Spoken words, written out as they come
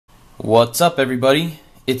What's up, everybody?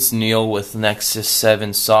 It's Neil with Nexus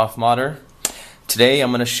 7 Soft Modder. Today I'm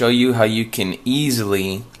going to show you how you can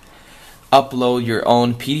easily upload your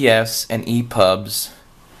own PDFs and ePUBs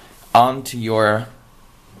onto your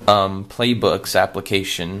Playbooks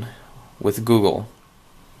application with Google.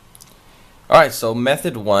 Alright, so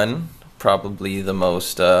method one, probably the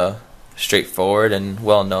most straightforward and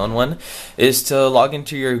well-known one, is to log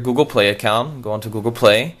into your Google Play account, go into Google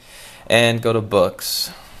Play, and go to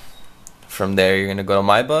Books. From there, you're going to go to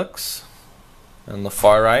My Books. On the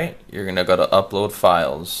far right, you're going to go to Upload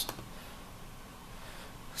Files.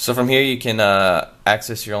 So from here, you can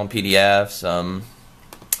access your own PDFs.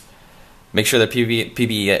 Make sure they're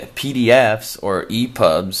PDFs or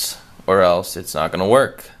ePUBs, or else it's not going to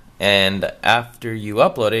work. And after you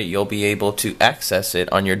upload it, you'll be able to access it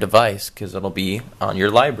on your device because it'll be on your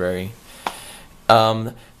library.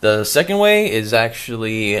 The second way is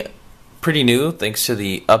actually pretty new, thanks to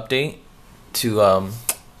the update to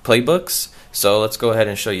Playbooks. So let's go ahead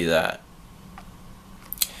and show you that.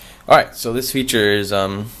 Alright, so this feature is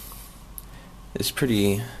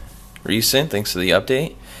pretty recent thanks to the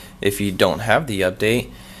update. If you don't have the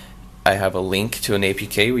update, I have a link to an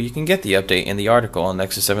APK where you can get the update in the article on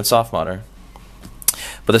Nexus 7 Soft Modder.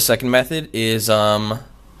 But the second method is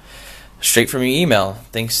straight from your email.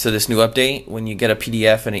 Thanks to this new update, when you get a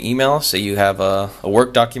PDF and an email, say you have a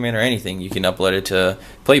Word document or anything, you can upload it to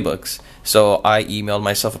Playbooks. So I emailed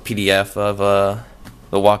myself a PDF of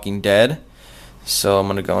The Walking Dead. So I'm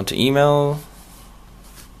going to go into email.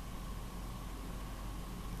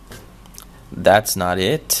 That's not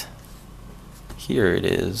it. Here it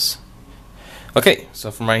is. Okay,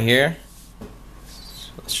 so from right here,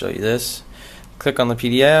 let's show you this. Click on the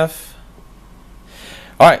PDF.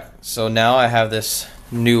 Alright, so now I have this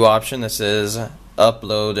new option that says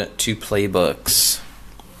Upload to Playbooks.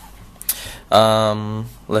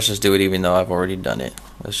 Let's just do it even though I've already done it.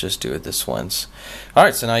 Let's just do it this once.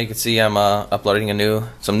 Alright, so now you can see I'm uploading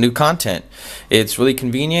some new content. It's really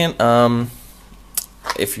convenient.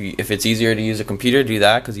 If it's easier to use a computer, do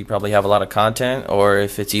that because you probably have a lot of content, or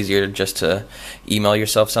if it's easier just to email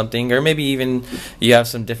yourself something, or maybe even you have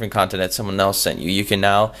some different content that someone else sent you, you can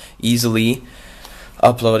now easily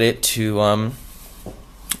upload it to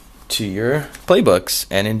your Playbooks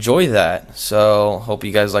and enjoy that. So hope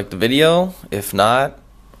you guys liked the video. If not,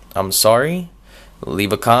 I'm sorry.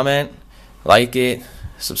 Leave a comment, like it,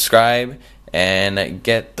 subscribe, and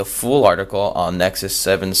get the full article on Nexus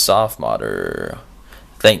 7 Soft Modder.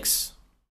 Thanks.